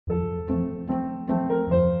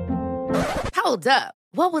Hold up.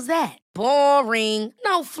 What was that? Boring.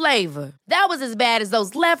 No flavor. That was as bad as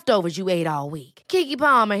those leftovers you ate all week. Keke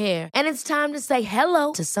Palmer here, and it's time to say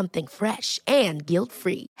hello to something fresh and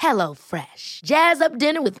guilt-free. Hello Fresh. Jazz up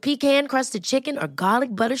dinner with pecan-crusted chicken or garlic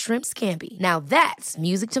butter shrimp scampi. Now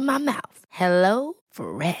that's music to my mouth. Hello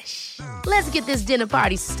Fresh. Let's get this dinner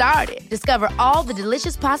party started. Discover all the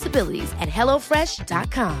delicious possibilities at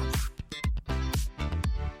hellofresh.com.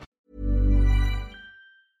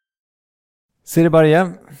 Siri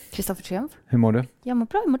Barje. Kristoffer Triumf. Hur mår du? Jag mår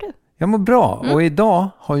bra, hur mår du? Jag mår bra och idag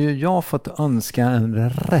har ju jag fått önska en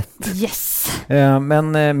rätt. Yes!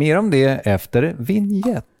 Men mer om det efter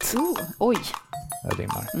vignett. Oj. Jag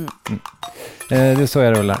rimmar. Det är så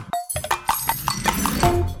jag rullar.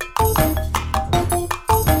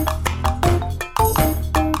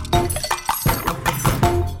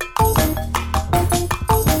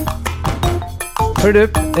 Hör du,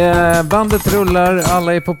 bandet rullar,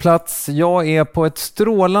 alla är på plats. Jag är på ett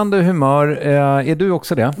strålande humör. Är du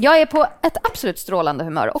också det? Jag är på ett absolut strålande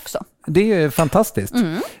humör också. Det är fantastiskt.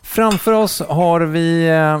 Framför oss har vi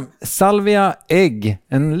salvia, ägg,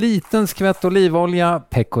 en liten skvätt olivolja,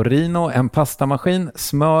 pecorino, en pastamaskin,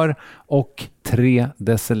 smör och 3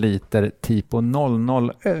 deciliter tipo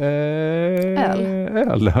 00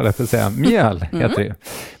 öl, höll jag på att säga. Mjöl heter det.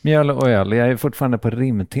 Mjöl och öl. Jag är fortfarande på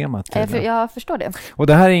rimtemat. Jag förstår det. Och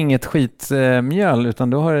det här är inget skitmjöl utan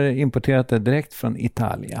du har importerat det direkt från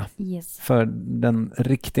Italien. Yes. För den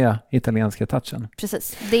riktiga italienska touchen.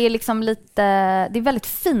 Precis. Det är liksom det är väldigt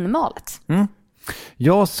finmalet.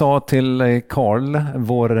 Jag sa till Carl,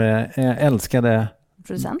 vår älskade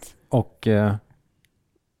producent och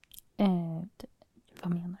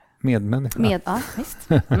vad menar du? Medmänniska. Ja, visst.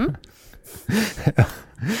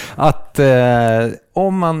 Att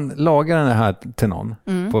om man lagar den här till någon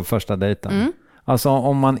på första dejten, alltså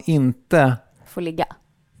om man inte får ligga.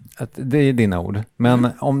 Det är dina ord. Men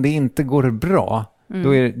om det inte går bra,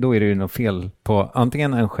 då är det ju något fel på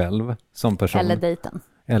antingen en själv som person.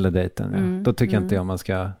 Eller dejten, ja. Då tycker inte jag man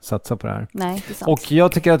ska satsa på det här. Nej, det är sant. Och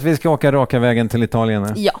jag tycker att vi ska åka raka vägen till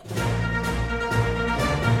Italien. Ja.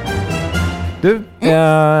 Du,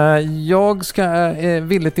 jag ska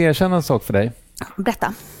villigt erkänna en sak för dig.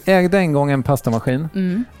 Berätta. Ägde en gång en pastamaskin.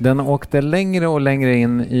 Den åkte längre och längre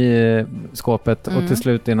in i skåpet och till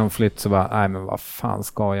slut i någon flytt så bara, nej men vad fan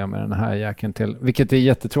ska jag med den här jäkeln till? Vilket är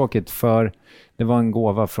jättetråkigt för det var en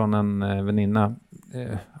gåva från en väninna.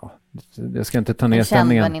 Jag ska inte ta ner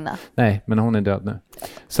stämningen. Väninna. Nej, men hon är död nu.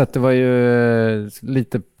 Så att det var ju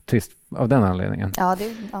lite trist av den anledningen. Ja,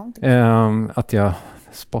 att jag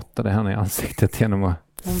spottade henne i ansiktet genom att...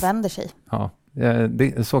 Hon vänder sig. Ja,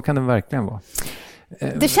 så kan det verkligen vara.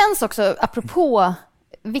 Det känns också, apropå,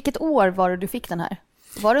 vilket år var det du fick den här?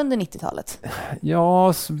 Var det under 90-talet?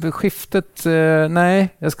 Ja, skiftet...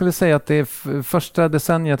 nej, jag skulle säga att det är första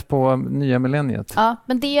decenniet på nya millenniet. Ja,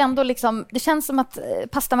 men det är ändå liksom... Det känns som att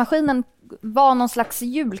pastamaskinen var någon slags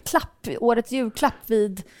julklapp, årets julklapp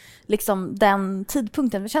vid liksom den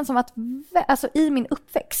tidpunkten. Det känns som att alltså, i min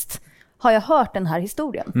uppväxt har jag hört den här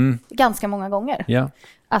historien ganska många gånger. Ja.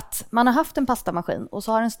 Att man har haft en pastamaskin och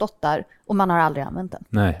så har den stått där och man har aldrig använt den.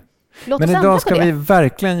 Nej. Men idag ska vi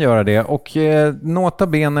verkligen göra det. Och nota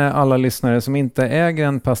bene alla lyssnare som inte äger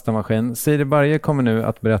en pastamaskin. Siri Barje kommer nu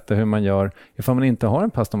att berätta hur man gör ifall man inte har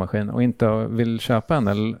en pastamaskin och inte vill köpa en.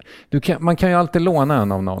 Eller, man kan ju alltid låna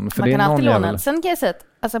en av någon. För man det är kan alltid någon låna en. Sen kan jag säga att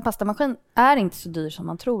alltså, en pastamaskin är inte så dyr som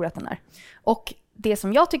man tror att den är. Och det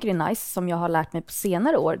som jag tycker är nice, som jag har lärt mig på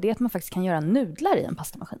senare år, det är att man faktiskt kan göra nudlar i en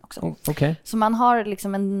pastamaskin också. Okay. Så man har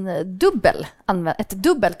liksom ett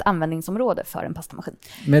dubbelt användningsområde för en pastamaskin.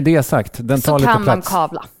 Med det sagt, den tar lite plats. Så kan man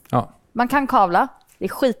kavla. Ja. Man kan kavla, det är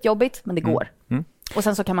skitjobbigt, men det går. Och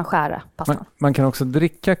sen så kan man skära pastan. Man kan också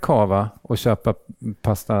dricka kava och köpa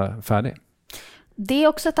pasta färdig. Det är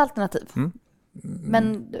också ett alternativ.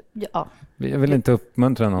 Men ja. Jag vill inte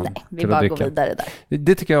uppmuntra någon Nej, vi till bara att dricka. Går vidare där.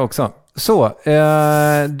 Det tycker jag också. Så,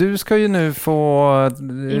 du ska ju nu få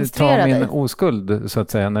ta min oskuld så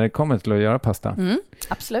att säga när det kommer till att göra pasta.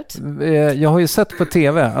 Absolut. Jag har ju sett på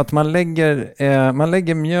tv att man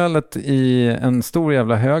lägger mjölet i en stor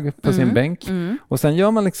jävla hög på sin bänk och sen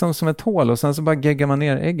gör man liksom som ett hål och sen så bara geggar man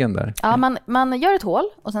ner äggen där. Ja, man gör ett hål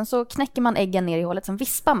och sen så knäcker man äggen ner i hålet, sen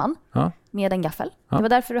vispar man med en gaffel. Det var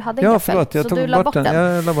därför du hade en gaffel. Förlåt, jag tog bort den.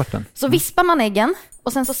 Jag la bort den. Så vispar man äggen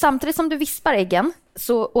och sen så samtidigt som du vispar äggen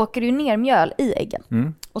så åker du ner mjöl i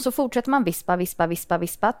äggen. Och så fortsätter man vispa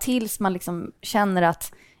tills man liksom känner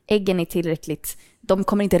att äggen är tillräckligt, de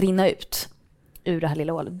kommer inte rinna ut. ur det här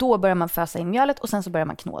lilla hålet. Då börjar man fösa in mjölet och sen så börjar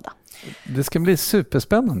man knåda. Det ska bli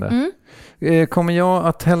superspännande. Kommer jag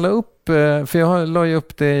att hälla upp, för jag la ju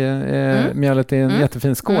upp det mjölet i en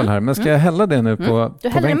jättefin skål här, men ska jag hälla det nu på Du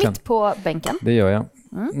häller bänken? det mitt på bänken. Det gör jag.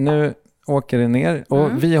 Nu åker det ner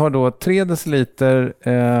och vi har då 3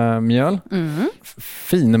 deciliter mjöl,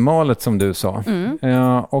 finmalet som du sa.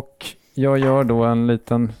 Och jag gör då en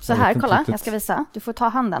liten... Så här, kolla, jag ska visa. Du får ta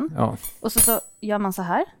handen. Ja. Och så gör man så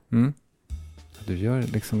här. Du gör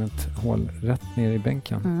liksom ett hål rätt ner i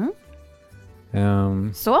bänken.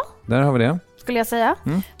 Så. Där har vi det. Skulle jag säga.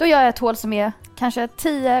 Då gör jag ett hål som är kanske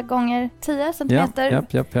 10 gånger 10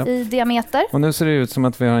 centimeter i diameter. Och nu ser det ut som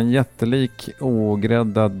att vi har en jättelik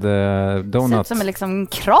ogräddad donut. Det ser ut som en liksom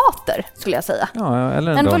krater, skulle jag säga. Ja,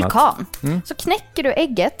 eller en donut. Vulkan. Så knäcker du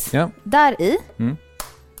ägget där i.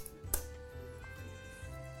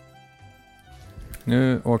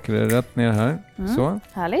 Nu åker det rätt ner här. Så.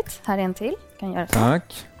 Härligt. Här är en till. Kan göra så.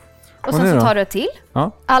 Tack. Och sen så tar du till.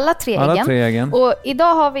 Ja. Alla tre äggen. äggen. Och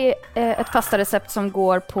idag har vi ett pastarecept som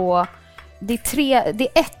går på... Det är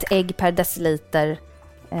 1 ägg per deciliter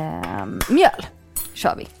mjöl.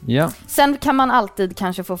 Kör vi. Ja. Sen kan man alltid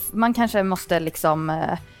kanske man kanske måste liksom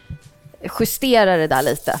justera det där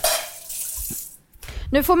lite.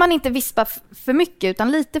 Nu får man inte vispa för mycket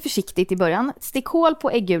utan lite försiktigt i början. Stick hål på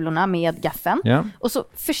äggulorna med gaffeln. Ja. Och så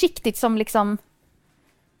försiktigt som liksom...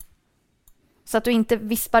 Så att du inte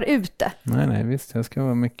vispar ut det. Nej, visst. Jag ska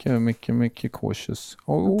vara mycket cautious.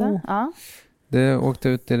 Ja. Det åkte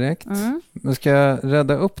ut direkt. Men ska jag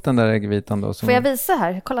rädda upp den där äggvitan då? Får jag visa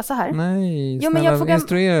här? Kolla så här. Nej, snälla,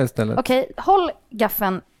 instruera istället. Okej, håll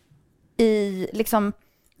gaffeln i liksom...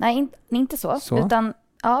 Nej, inte så. Utan,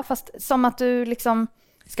 ja, fast som att du liksom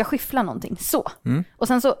ska skyffla någonting. Så. Och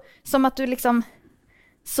sen så, som att du liksom...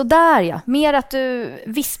 Så där ja, mer att du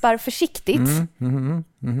vispar försiktigt.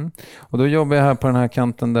 Och då jobbar jag här på den här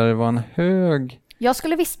kanten där det var en hög... Jag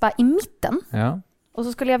skulle vispa i mitten. Ja. Och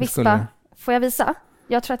så skulle jag vispa... Får jag visa?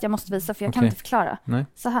 Jag tror att jag måste visa för jag kan inte förklara. Nej.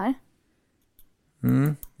 Så här.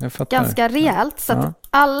 Jag fattar. Ganska rejält så att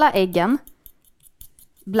alla äggen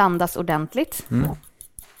blandas ordentligt.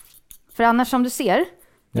 För annars som du ser,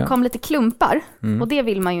 det kom lite klumpar. Och det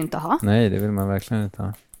vill man ju inte ha. Nej, det vill man verkligen inte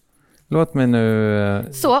ha. Låt mig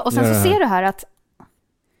nu och sen så ser du här att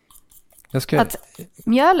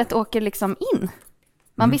mjölet åker liksom in.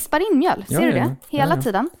 Man vispar in mjöl. Ser du det? Hela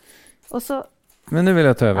tiden. Och så... Men nu vill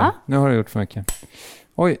jag ta över. Ja. Nu har du gjort för mycket.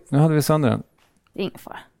 Oj, nu hade vi sönder den. Det är ingen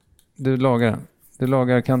fara. Du lagar den. Du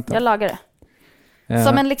lagar kanten. Jag lagar det.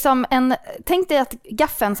 Som tänk dig att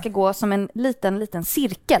gaffeln ska gå som en liten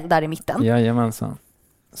cirkel där i mitten. Jajamensan.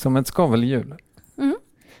 Som ett skavelhjul.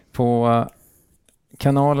 På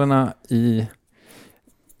kanalerna i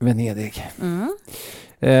Venedig.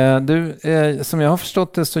 Som jag har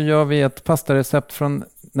förstått det så gör vi ett pastarecept från...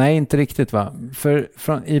 Nej, inte riktigt va? För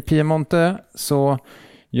i Piemonte så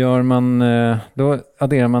gör man... Då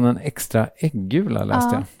adderar man en extra äggula,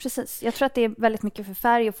 läste jag. Precis. Jag tror att det är väldigt mycket för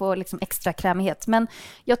färg och få liksom extra krämighet. Men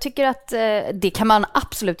jag tycker att det kan man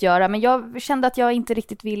absolut göra. Men jag kände att jag inte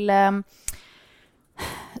riktigt vill...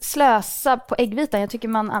 slösa på äggvitan. Jag tycker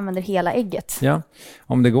man använder hela ägget. Ja,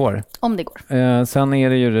 om det går. Om det går. Sen är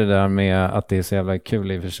det ju det där med att det är så jävla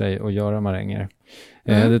kul i och för sig att göra maränger.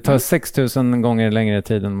 Det tar 6000 gånger längre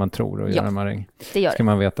tid än man tror att göra maräng. Det gör ska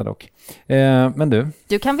man veta dock. Men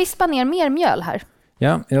du kan vispa ner mer mjöl här.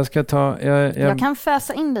 Ja, jag ska ta... Jag kan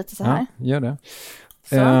fösa in lite så här. Ja, gör det.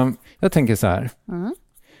 Jag tänker så här.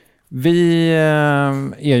 Vi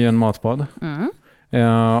är ju en matpodd.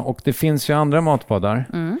 Och det finns ju andra matpoddar.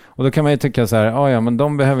 Och då kan man ju tycka så här, men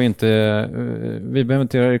de behöver inte, vi behöver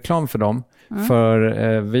inte göra reklam för dem.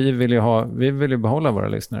 För vi vill ju behålla våra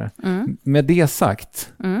lyssnare. Med det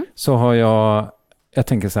sagt så har jag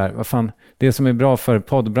tänker så här, vad fan, det som är bra för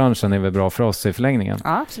poddbranschen är väl bra för oss i förlängningen.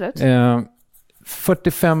 Ja, absolut.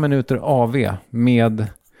 45 minuter AV med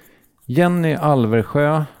Jenny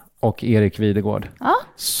Alversjö och Erik Videgård.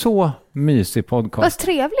 Så mysig podcast. Vad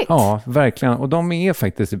trevligt. Ja, verkligen. Och de är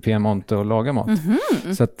faktiskt i Piemonte och lagar mat.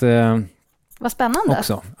 Så att, vad spännande.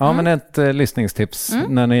 Också. Ja, men ett lyssningstips.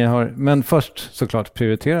 När ni har, men först såklart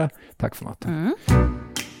prioritera Tack för maten.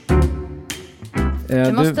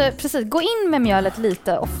 Du måste precis gå in med mjölet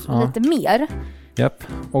lite mer. Japp.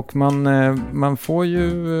 Och man får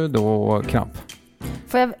ju då kramp.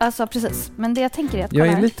 Får jag, alltså precis. Men det jag tänker är att... Jag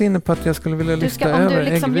är lite inne på att jag skulle vilja lyfta över äggvitan. Om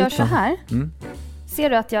du liksom gör så här. Ser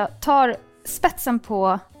du att jag tar spetsen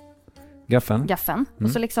på gaffeln och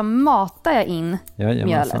så liksom matar jag in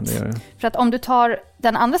mjölet. För att om du tar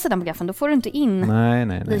den andra sidan på gaffeln, då får du inte in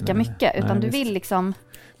lika mycket. Utan du vill liksom...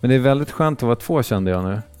 Men det är väldigt skönt att vara två, kände jag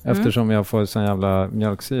nu. Eftersom jag får sån jävla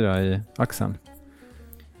mjölksyra i axeln.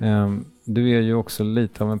 Du är ju också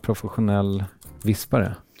lite av en professionell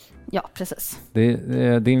vispare. Ja, precis.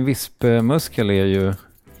 Din vispmuskel är ju...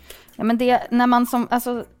 Ja, men det när man som...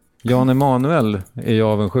 Alltså... Jan Emanuel är ju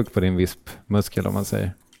avundsjuk på din vispmuskel om man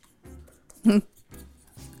säger.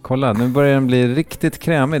 Kolla, nu börjar den bli riktigt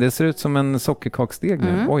krämig. Det ser ut som en sockerkaksdeg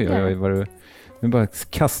nu. Oj, vad du... Nu bara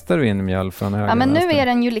kastar du in mjöl från höger. Ja, men nu är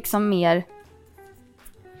den ju liksom mer...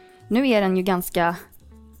 Nu är den ju ganska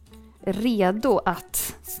redo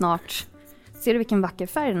att snart... Ser du vilken vacker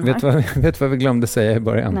färg den har? Vet vad vi glömde säga i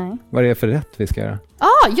början? Nej. Vad det är för rätt vi ska göra?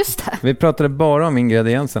 Just det. Vi pratade bara om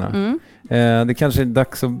ingredienserna. Det kanske är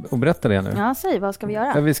dags att berätta det nu. Ja, säg, vad ska vi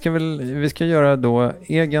göra? Ja, vi ska göra då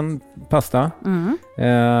egen pasta.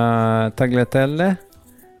 Tagliatelle.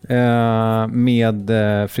 Med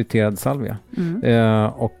friterad salvia.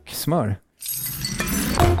 Och smör.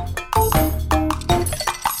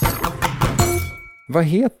 Vad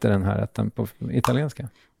heter den här rätten på italienska?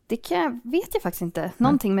 Det vet jag faktiskt inte.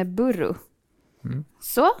 Någonting med burro.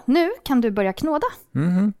 Så, nu kan du börja knåda.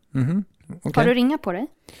 Okay. Har du ringa på dig?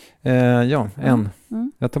 Ja, en.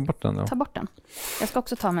 Jag tar bort den då. Ta bort den. Jag ska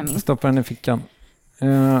också ta med min. Stoppa den i fickan.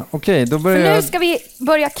 Okej, då börjar För nu ska vi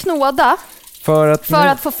börja knåda för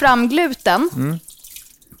att få fram gluten.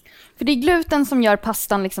 För det är gluten som gör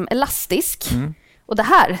pastan liksom elastisk. Och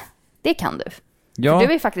det kan du. Ja, för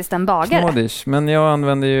du är faktiskt en bagare. Knådish, men jag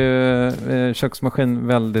använder ju köksmaskin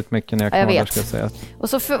väldigt mycket när jag knådar, jag ska jag säga. Och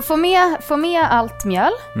så få med allt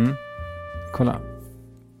mjöl. Kolla.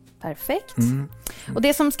 Perfekt. Och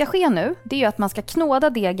det som ska ske nu, det är ju att man ska knåda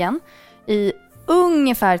degen i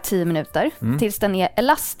ungefär 10 minuter tills den är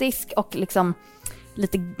elastisk och liksom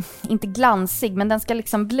lite, inte glansig, men den ska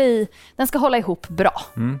liksom den ska hålla ihop bra.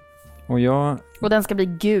 Och den ska bli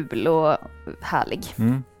gul och härlig.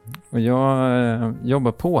 Och jag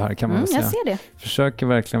jobbar på här, kan man väl säga. Jag ser det. Försöker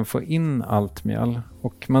verkligen få in allt mjöl.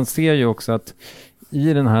 Och man ser ju också att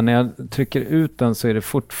i den här, när jag trycker ut den, så är det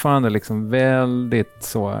fortfarande liksom väldigt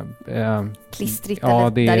så... klistrigt ja,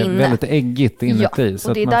 det är där inne. Väldigt äggigt inuti. Ja, så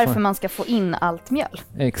och det är att därför man ska få in allt mjöl.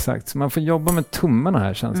 Exakt, så man får jobba med tummarna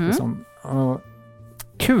här, känns det som. Och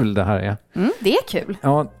kul det här är. Det är kul.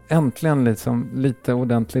 Ja, äntligen liksom lite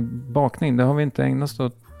ordentlig bakning. Det har vi inte ägnat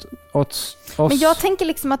oss. Men jag tänker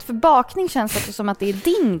liksom att för bakning känns det som att det är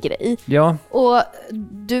din grej. Ja. Och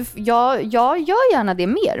jag gör gärna det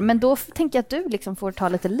mer, men då tänker jag att du liksom får ta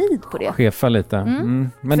lite lead på det. Chefa lite.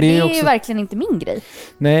 Men för det är ju verkligen inte min grej.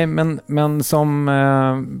 Nej, men som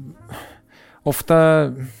ofta...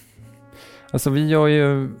 Alltså vi gör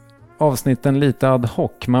ju avsnitten lite ad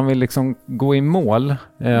hoc. Man vill liksom gå i mål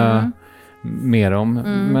med dem.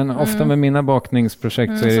 Men ofta med mina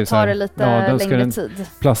bakningsprojekt så är det så tar det lite längre tid.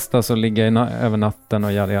 Plastas och ligga över natten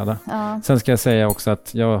och jada. Ja. Sen ska jag säga också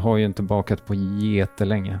att jag har ju inte bakat på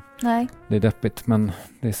jättelänge. Nej. Det är deppigt, men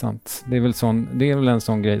det är sant. Det är väl en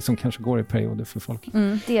sån grej som kanske går i perioder för folk.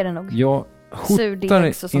 Det är det nog. Jag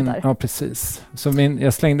surdegs och sånt där. Ja, precis. Så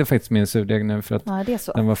jag slängde faktiskt min surdeg nu för att det är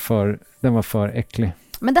så. Den var för äcklig.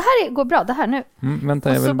 Men det här går bra, det här nu.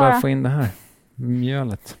 Vänta, jag vill bara få in det här.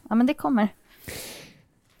 Mjölet. Ja, men det kommer.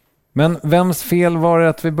 Men vems fel var det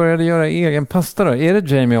att vi började göra egen pasta då? Är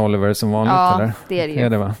det Jamie Oliver som vanligt? Ja, eller? Det är det ju. Är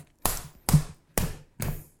det, va?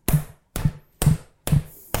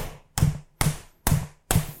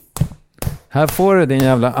 Här får du din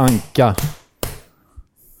jävla anka.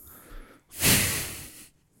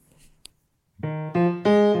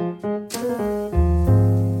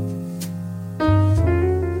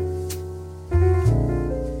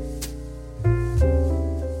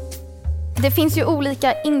 Det finns ju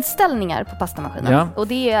olika inställningar på pastamaskinen. Ja. Och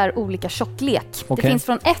det är olika tjocklek. Okay. Det finns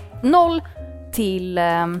från 0 till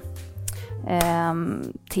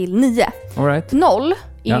 9. All right. 0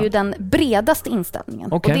 är ju den bredaste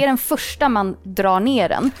inställningen. Okay. Och det är den första man drar ner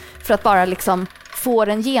den för att bara liksom få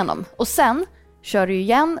den igenom. Och sen kör du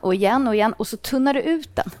igen och igen och igen och så tunnar du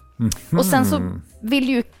ut den. Och sen så vill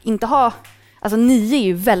du ju inte ha... Alltså 9 är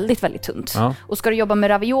ju väldigt, väldigt tunt. Ja. Och ska du jobba med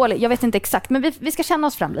ravioli, jag vet inte exakt, men vi ska känna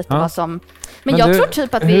oss fram lite vad som... Men jag tror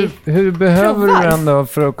typ att vi hur behöver provar. Du den då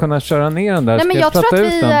för att kunna köra ner den där? Nej, men jag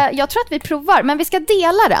tror att vi provar, men vi ska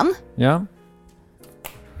dela den. Ja.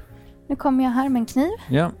 Nu kommer jag här med en kniv.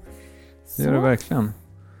 Ja, det gör du verkligen.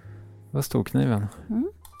 Vad stor kniven?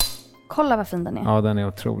 Kolla vad fin den är. Ja, den är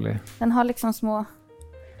otrolig. Den har liksom små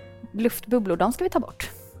luftbubblor, de ska vi ta bort.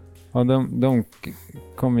 Ja, de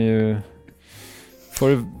kommer ju... Får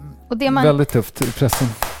det väldigt tufft i pressen.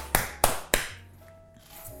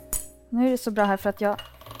 Nu är det så bra här för att jag...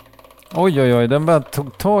 Oj, den bara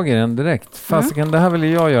tog tag i den direkt. Fasiken, det här vill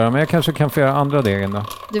jag göra, men jag kanske kan få göra andra degen då.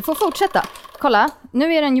 Du får fortsätta. Kolla,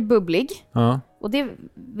 nu är den ju bubblig. Ja. Och det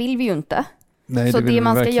vill vi ju inte. Nej, så det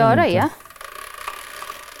man ska göra är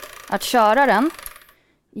att köra den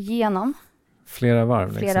genom flera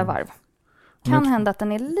varv. Kan hända att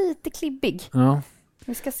den är lite klibbig. Ja.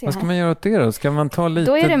 Vi ska se. Vad ska man göra åt det då? Ska man ta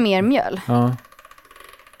lite... Då är det mer mjöl. Ja.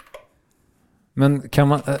 Men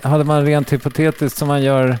hade man rent hypotetiskt som man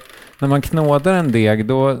gör när man knådar en deg,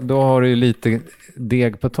 då har du ju lite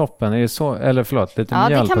deg på toppen. Är det så? Eller förlåt, lite mjöl på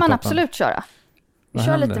toppen. Ja, det kan man absolut köra. Vi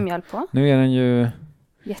kör lite mjöl på. Nu är den ju...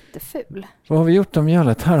 Jätteful. Vad har vi gjort om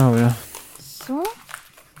mjölet? Här har vi det. Så.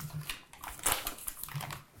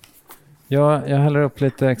 Jag häller upp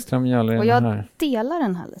lite extra mjöl i den här. Och jag delar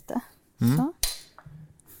den här lite. Så.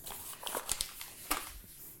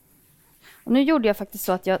 Och nu gjorde jag faktiskt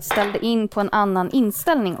så att jag ställde in på en annan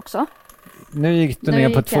inställning också. Nu gick du ner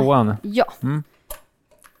på 2:an. Ja.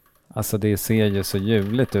 Alltså det ser ju så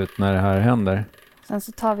ljuvligt ut när det här händer. Sen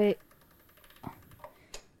så tar vi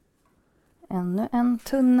ännu en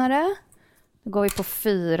tunnare. Då går vi på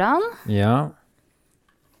 4:an. Ja.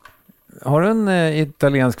 Har du en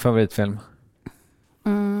italiensk favoritfilm?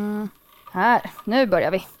 Här, nu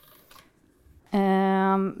börjar vi.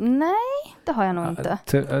 Nej, det har jag nog inte.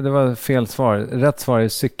 Det var fel svar. Rätt svar är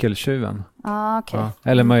Cykeltjuven. Okay. Ja.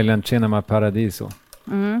 Eller möjligen Cinema Paradiso.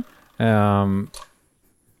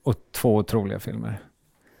 Och 2 otroliga filmer.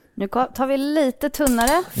 Nu tar vi lite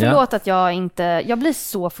tunnare. Förlåt att jag blir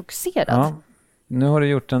så fokuserad. Ja. Nu har du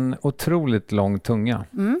gjort en otroligt lång tunga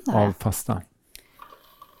av pasta.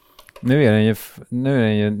 Nu är den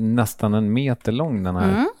ju nästan 1 meter lång den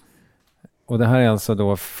här. Och det här är alltså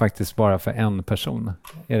då faktiskt bara för en person.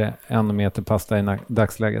 Är det 1 meter pasta i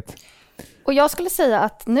dagsläget? Och jag skulle säga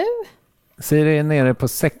att nu... Siri är nere på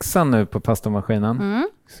 6:an nu på pastamaskinen.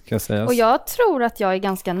 Ska sägas. Och jag tror att jag är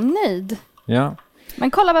ganska nöjd. Ja.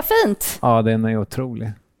 Men kolla vad fint! Ja, den är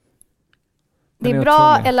otrolig. Det är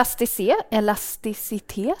bra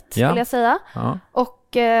elasticitet skulle jag säga. Ja. Och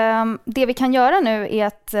det vi kan göra nu är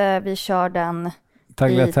att vi kör den i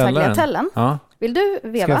tagliatellen. Ja. Vill du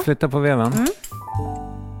veva? Ska jag flytta på vevan?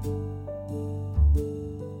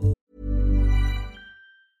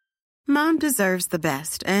 Mom deserves the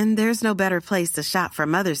best, and there's no better place to shop for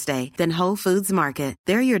Mother's Day than Whole Foods Market.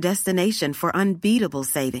 They're your destination for unbeatable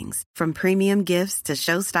savings, from premium gifts to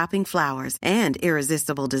show-stopping flowers and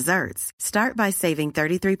irresistible desserts. Start by saving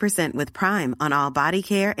 33% with Prime on all body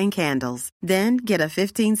care and candles. Then get a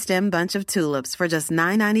 15-stem bunch of tulips for just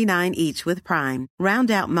 $9.99 each with Prime.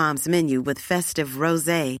 Round out Mom's menu with festive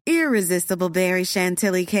rosé, irresistible berry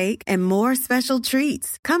chantilly cake, and more special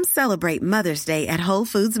treats. Come celebrate Mother's Day at Whole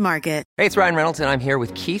Foods Market. Hey, it's Ryan Reynolds, and I'm here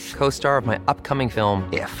with Keith, co-star of my upcoming film,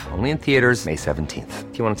 If, only in theaters May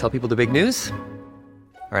 17th. Do you want to tell people the big news?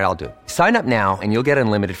 All right, I'll do it. Sign up now and you'll get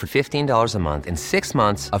unlimited for $15 a month and 6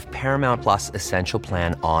 months of Paramount Plus Essential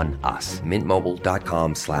Plan on us.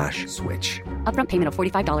 MintMobile.com/switch. Upfront payment of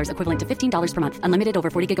 $45 equivalent to $15 per month. Unlimited over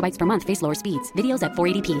 40 gigabytes per month. Face lower speeds. Videos at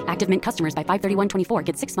 480p. Active Mint customers by 531.24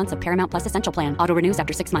 get 6 months of Paramount Plus Essential Plan. Auto renews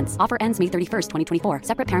after 6 months. Offer ends May 31st, 2024.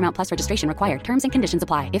 Separate Paramount Plus registration required. Terms and conditions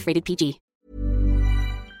apply if rated PG.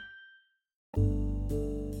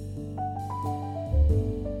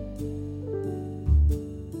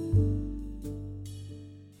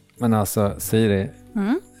 Men alltså, Siri,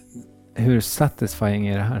 hur satisfying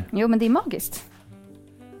är det här? Jo, men det är magiskt.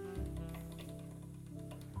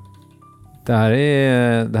 Det här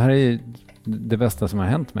är det bästa som har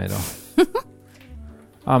hänt mig idag.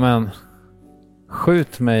 Ja, men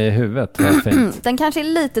skjut mig i huvudet. Fint. Den kanske är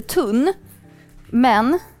lite tunn,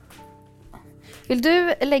 men vill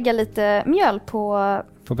du lägga lite mjöl på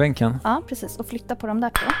bänken? Ja, precis. Och flytta på dem där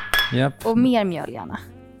på. Japp. Och mer mjöl gärna.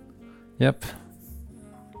 Japp.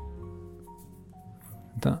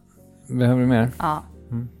 Behöver du mer? Ja.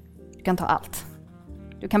 Du kan ta allt.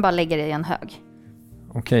 Du kan bara lägga det i en hög.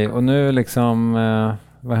 Okej, och nu liksom,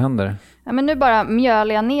 vad händer? Ja, men nu bara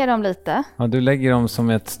mjölar jag ner dem lite. Ja, du lägger dem som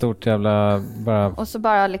ett stort jävla... Och så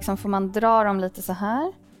bara liksom får man dra dem lite så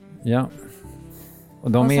här. Ja.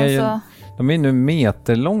 Och de är nu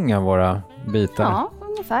meterlånga, våra bitar. Ja,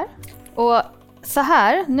 ungefär. Och så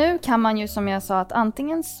här, nu kan man ju som jag sa att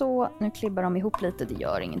antingen så... Nu klibbar de ihop lite, det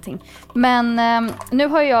gör ingenting. Men nu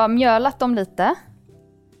har jag mjölat dem lite.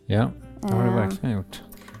 Ja, det har du verkligen gjort.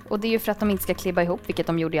 Och det är ju för att de inte ska klibba ihop, vilket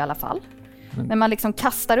de gjorde i alla fall. Men man liksom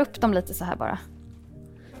kastar upp dem lite så här bara.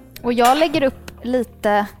 Och jag lägger upp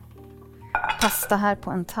lite pasta här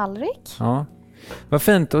på en tallrik. Ja, vad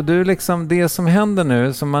fint. Och du liksom, det som händer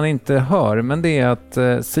nu som man inte hör, men det är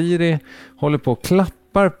att Siri håller på och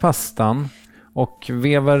klappar pastan och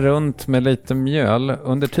vevar runt med lite mjöl.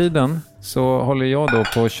 Under tiden så håller jag då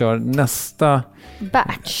på att köra nästa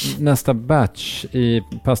batch i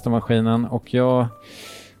pastamaskinen, och jag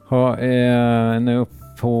är nu upp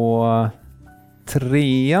på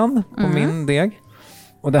 3 på min deg.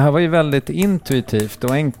 Och det här var ju väldigt intuitivt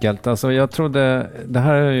och enkelt. Alltså jag trodde, det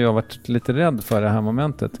här har jag varit lite rädd för det här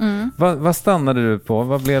momentet. Vad stannade du på?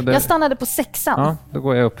 Vad blev det? Jag stannade på 6. Ja, då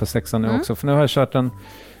går jag upp på 6 nu också. För nu har jag kört den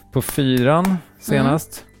på 4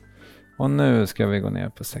 senast. Och nu ska vi gå ner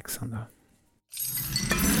på 6 då.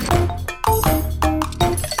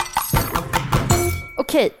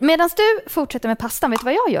 Okej, medan du fortsätter med pastan, vet du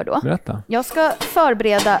vad jag gör då? Berätta. Jag ska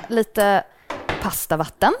förbereda lite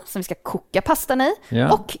pastavatten som vi ska koka pastan i.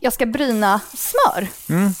 Ja. Och jag ska bryna smör.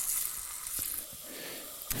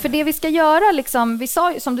 För det vi ska göra, liksom, vi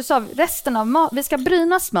sa, som du sa, resten av vi ska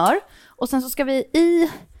bryna smör. Och sen så ska vi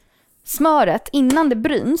i smöret, innan det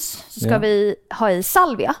bryns, så ska vi ha i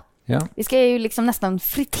salvia. Ja. Vi ska ju liksom nästan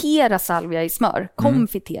fritera salvia i smör.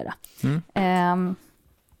 Konfitera.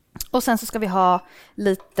 Och sen så ska vi ha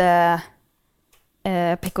lite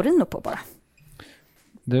pecorino på bara.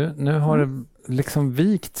 Du, nu har det liksom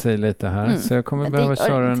vikt sig lite här. Så jag kommer behöva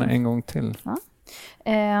köra den en gång till. Ja.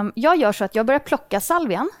 Jag gör så att jag börjar plocka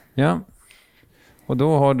salvian. Ja. Och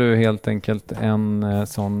då har du helt enkelt en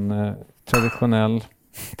sån traditionell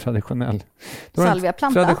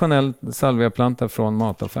salviaplanta. Traditionell salviaplanta från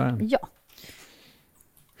mataffären. Ja.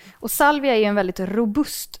 Och salvia är ju en väldigt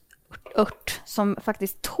robust ört som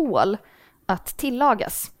faktiskt tål att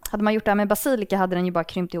tillagas. Hade man gjort det här med basilika hade den ju bara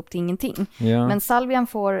krympt ihop till ingenting. Ja. Men salvian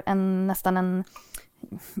får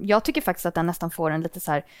jag tycker faktiskt att den nästan får en lite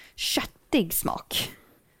så här köttig smak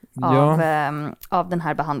av den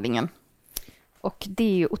här behandlingen. Och det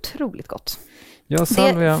är ju otroligt gott. Ja,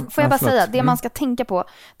 salvia. Får jag bara säga, det man ska tänka på,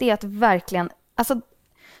 det är att verkligen, alltså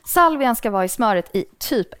salvian ska vara i smöret i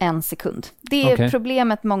typ 1 sekund. Det är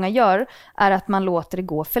problemet många gör, är att man låter det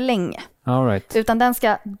gå för länge. All right. Utan den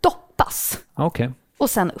ska doppas. Och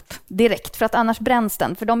sen upp direkt, för att annars bränns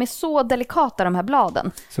den. För de är så delikata, de här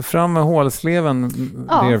bladen. Så fram med hålsleven,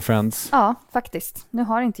 dear friends. Ja, faktiskt. Nu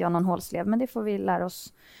har inte jag någon hålslev, men det får vi lära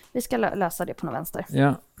oss. Vi ska lösa det på något vänster.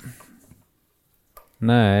 Ja.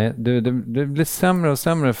 Nej, det blir sämre och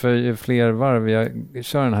sämre för ju fler varv jag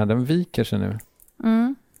kör den här. Den viker sig nu.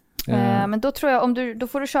 Men då tror jag, då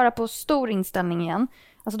får du köra på stor inställning igen.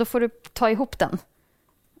 Alltså då får du ta ihop den.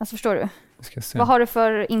 Alltså förstår du? Ska se. Vad har du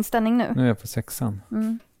för inställning nu? Nu är jag på 6.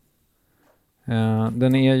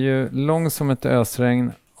 Den är ju lång som ett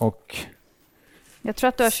ösregn och jag tror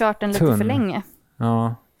att du har kört den lite för länge.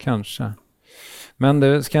 Ja, kanske. Men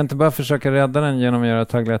du, ska jag inte bara försöka rädda den genom att göra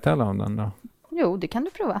tagliatelle av den då? Jo, det kan du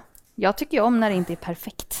prova. Jag tycker ju om när det inte är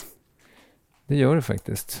perfekt. Det gör det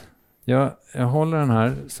faktiskt. Jag håller den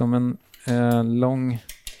här som en lång...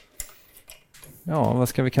 Ja, vad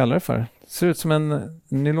ska vi kalla det för? Det ser ut som en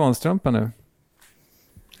nylonstrumpa nu.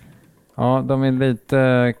 Ja, de är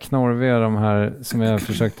lite knorviga de här som jag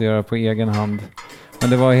försökte göra på egen hand. Men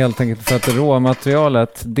det var helt enkelt för att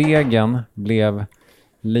råmaterialet, degen, blev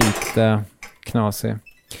lite knasig.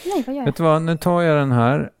 Nej, vad gör jag? Vet du vad, nu tar jag den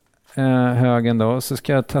här högen då, så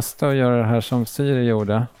ska jag testa att göra det här som Siri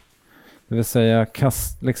gjorde. Det vill säga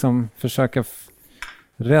försöka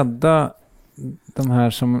rädda de här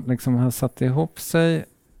som liksom har satt ihop sig.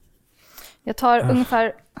 Jag tar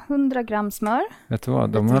ungefär 100 gram smör. Vet du vad,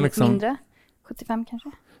 de lite har liksom... mindre. 75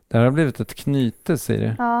 kanske. Det här har blivit ett knyte,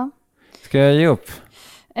 Siri. Ja. Ska jag ge upp?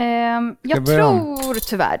 Jag tror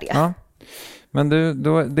tyvärr det. Ja. Men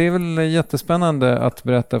det är väl jättespännande att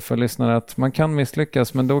berätta för lyssnare att man kan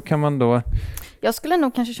misslyckas, men då kan man då... Jag skulle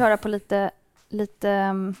nog kanske köra på lite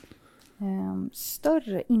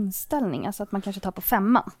större inställning, alltså att man kanske tar på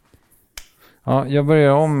 5. Ja, jag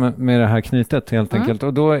börjar om med det här knytet helt enkelt.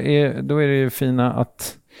 Och då är det ju fina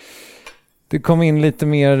att det kommer in lite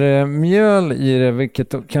mer mjöl i det,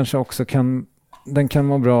 vilket kanske också kan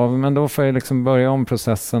må bra av. Men då får jag liksom börja om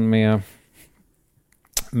processen med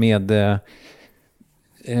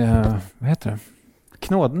vad heter det?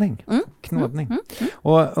 Knådning. Knådning.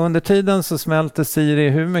 Och under tiden så smälter Siri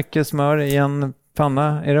hur mycket smör i en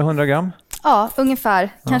panna? Är det 100 gram? Ja, ungefär.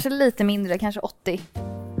 Kanske lite mindre, kanske 80.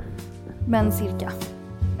 Men cirka.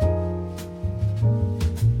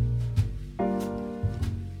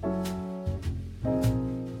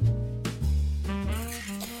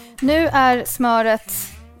 Nu är smöret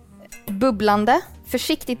bubblande,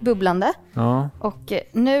 försiktigt bubblande. Ja. Och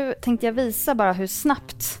nu tänkte jag visa bara hur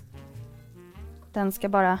snabbt den ska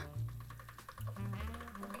bara...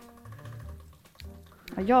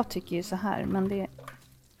 Ja, jag tycker ju så här, men det...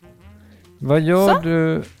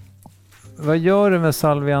 Vad gör du med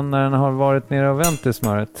salvian när den har varit nere och vänt i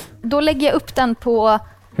smöret? Då lägger jag upp den på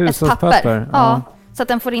ett papper. Ja. Så att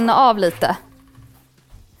den får rinna av lite.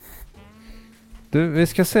 Du, vi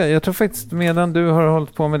ska se. Jag tror faktiskt medan du har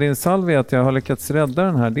hållit på med din salvia att jag har lyckats rädda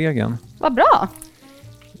den här degen. Vad bra!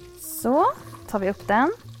 Så, tar vi upp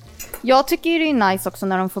den. Jag tycker det är nice också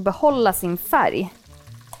när de får behålla sin färg.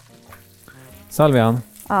 Salvian?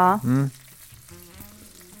 Ja.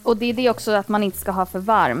 Och det är det också att man inte ska ha för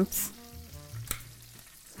varmt.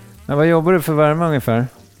 Men vad jobbar du för värme ungefär?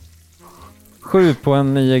 7 på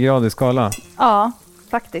en 9-gradig skala? Ja,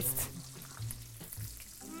 faktiskt.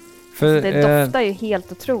 För, det doftar ju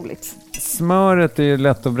helt otroligt. Smöret är ju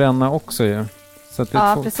lätt att bränna också ju. Så att det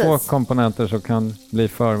är Ja, två komponenter som kan bli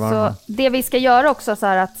för varma. Så det vi ska göra också så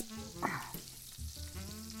här att...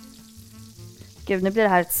 Gud, nu blir det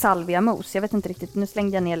här ett salviamos. Jag vet inte riktigt. Nu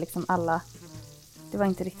slängde jag ner liksom alla... Det var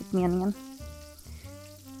inte riktigt meningen.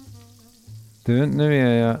 Du,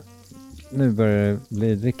 nu börjar det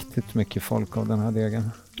bli riktigt mycket folk av den här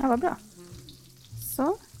degen. Ja, vad bra.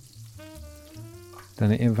 Så.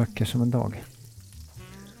 Den är vacker som en dag.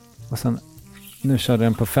 Och sen, nu körde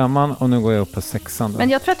den på 5:an och nu går jag upp på 6:an. Men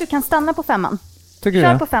jag tror att du kan stanna på 5:an. Tycker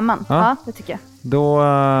Kör du? på 5:an. Ja, det tycker jag.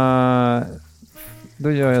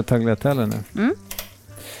 Då gör jag tagliatelle nu.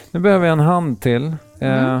 Nu behöver jag en hand till.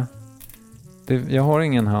 Jag har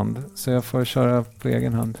ingen hand, så jag får köra på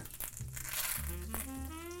egen hand.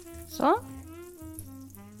 Så.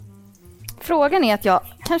 Frågan är att jag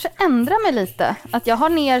kanske ändrar mig lite. Att jag har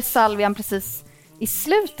ner salvian precis i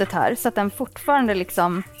slutet här, så att den fortfarande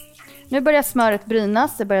liksom... Nu börjar smöret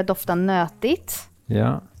brynas, det börjar dofta nötigt.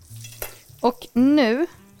 Ja. Och nu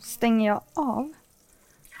stänger jag av.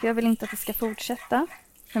 För jag vill inte att det ska fortsätta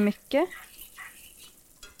för mycket.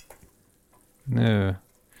 Nu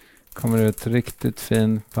kommer det ut riktigt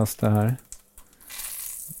fin pasta här.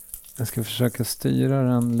 Jag ska försöka styra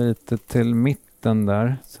den lite till mitten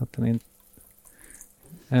där. Så att den inte...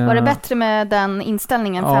 Var det bättre med den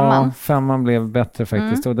inställningen, 5:an? Ja, 5:an blev bättre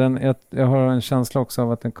faktiskt. Och jag har en känsla också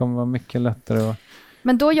av att den kommer vara mycket lättare att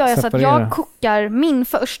Men då gör jag separera. så att jag kokar min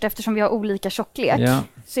först eftersom vi har olika tjocklek. Ja.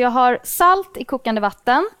 Så jag har salt i kokande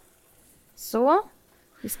vatten. Så.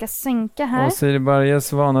 Vi ska sänka här. Och Siri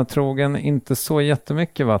Barjes vana trogen, inte så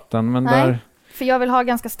jättemycket vatten. Men Nej, där... för jag vill ha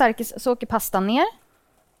ganska stark, så åker pastan ner.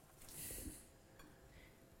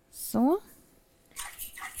 Så.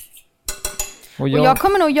 Och jag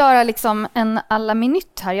kommer nog göra liksom en à la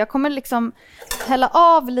minute här. Jag kommer liksom hälla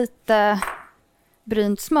av lite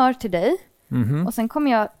brynt smör till dig. Och sen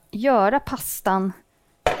kommer jag göra pastan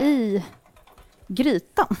i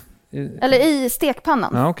grytan. Eller i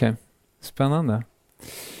stekpannan. Ja, okej. Spännande.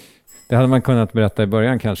 Det hade man kunnat berätta i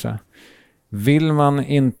början kanske. Vill man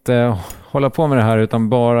inte hålla på med det här utan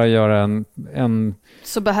bara göra en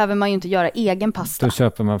så behöver man ju inte göra egen pasta. Då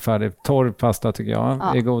köper man färdig. Torr pasta tycker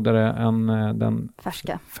jag är godare än den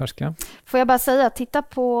färska. Får jag bara säga, titta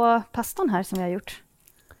på pastan här som vi har gjort.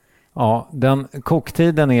 Ja, den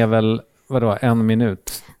koktiden är väl, vadå, 1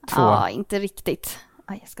 minut? 2? Ja, inte riktigt.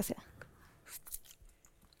 Jag ska se.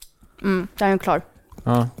 Den är klar.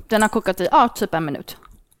 Ja. Den har kokat i typ 1 minut.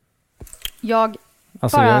 Jag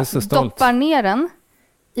doppar ner den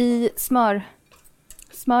i smöret.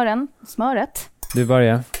 Du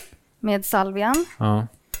börjar. Med salvian. Ja.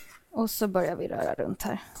 Och så börjar vi röra runt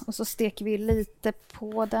här. Och så steker vi lite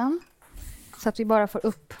på den. Så att vi bara får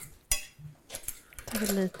upp. Tar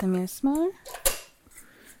vi lite mer smör.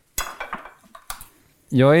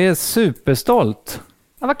 Jag är superstolt.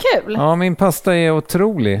 Ja, vad kul. Ja, min pasta är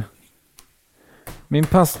otrolig. Min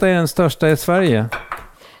pasta är den största i Sverige.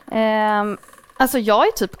 Alltså jag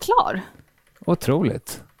är typ klar.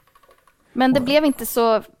 Otroligt. Men det blev inte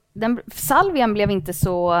så... salvian blev inte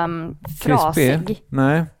så frasig. Crispy.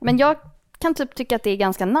 Nej. Men jag kan typ tycka att det är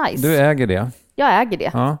ganska nice. Du äger det. Jag äger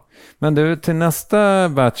det. Ja. Men du, till nästa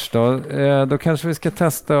batch då kanske vi ska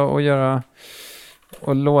testa och göra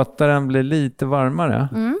och låta den bli lite varmare.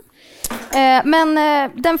 Men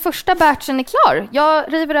den första batchen är klar.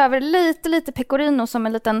 Jag river över lite pecorino som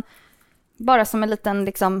en liten, bara som en liten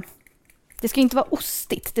liksom, det ska inte vara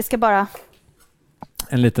ostigt, det ska bara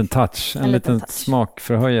en liten touch, en liten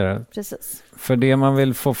smakförhöjare. Precis. För det man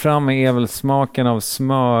vill få fram är väl smaken av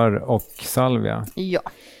smör och salvia. Ja.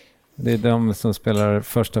 Det är de som spelar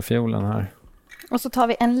första fiolen här. Och så tar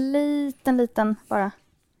vi en liten, bara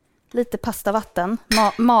lite pastavatten.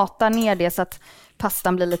 Matar ner det så att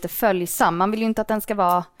pastan blir lite följsam. Man vill ju inte att den ska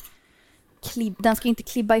vara den ska inte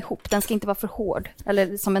klibba ihop, den ska inte vara för hård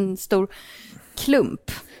eller som en stor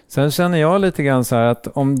klump. Sen känner jag lite grann så här att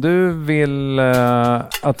om du vill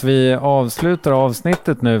att vi avslutar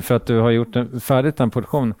avsnittet nu för att du har gjort färdigt en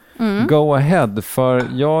portion, go ahead, för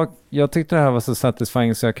jag tyckte det här var så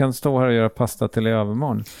satisfying så jag kan stå här och göra pasta till i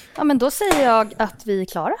övermorgon. Ja, men då säger jag att vi är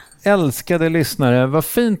klara. Älskade lyssnare, vad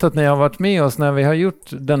fint att ni har varit med oss när vi har gjort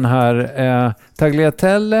den här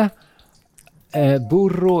tagliatelle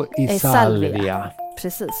burro i salvia.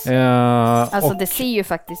 Precis. Alltså det ser ju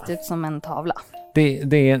faktiskt ut som en tavla.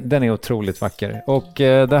 Den är otroligt vacker. Och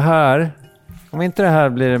det här, om inte det här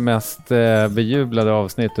blir det mest bejublade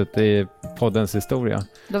avsnittet i poddens historia.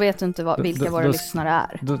 Då vet du inte vilka våra lyssnare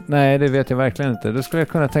är. Nej, det vet jag verkligen inte. Då skulle jag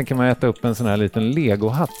kunna tänka mig att äta upp en sån här liten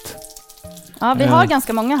Lego-hatt. Ja, vi har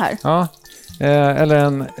ganska många här. Ja, eller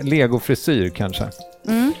en Lego-frisyr kanske.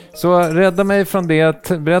 Så rädda mig från det.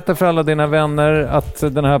 Berätta för alla dina vänner att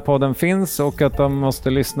den här podden finns och att de måste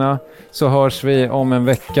lyssna. Så hörs vi om en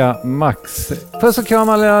vecka max. Puss och kram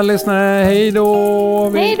alla lyssnare. Hej då!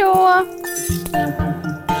 Hej då!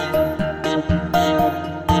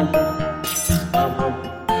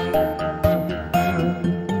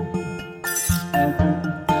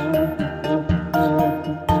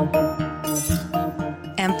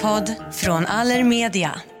 En podd från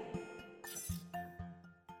Allermedia.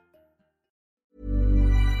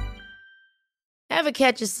 Ever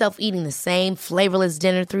catch yourself eating the same flavorless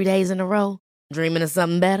dinner 3 days in a row? Dreaming of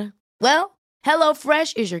something better? Well,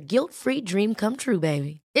 HelloFresh is your guilt-free dream come true,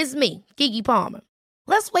 baby. It's me, Keke Palmer.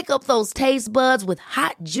 Let's wake up those taste buds with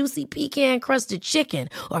hot, juicy pecan-crusted chicken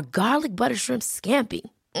or garlic butter shrimp scampi.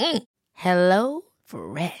 Hello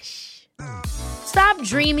Fresh. Stop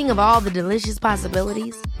dreaming of all the delicious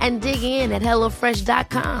possibilities and dig in at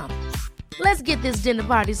HelloFresh.com. Let's get this dinner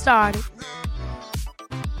party started.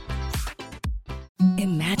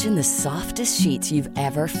 Imagine the softest sheets you've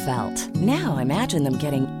ever felt. Now imagine them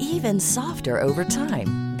getting even softer over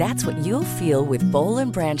time. That's what you'll feel with Boll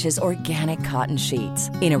 & Branch's organic cotton sheets.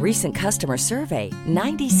 In a recent customer survey,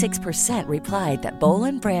 96% replied that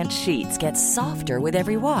Boll & Branch sheets get softer with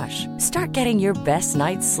every wash. Start getting your best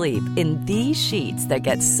night's sleep in these sheets that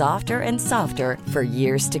get softer and softer for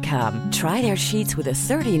years to come. Try their sheets with a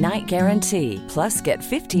 30-night guarantee. Plus, get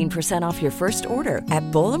 15% off your first order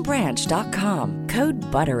at bollandbranch.com. Code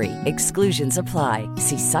BUTTERY. Exclusions apply.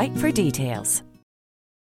 See site for details.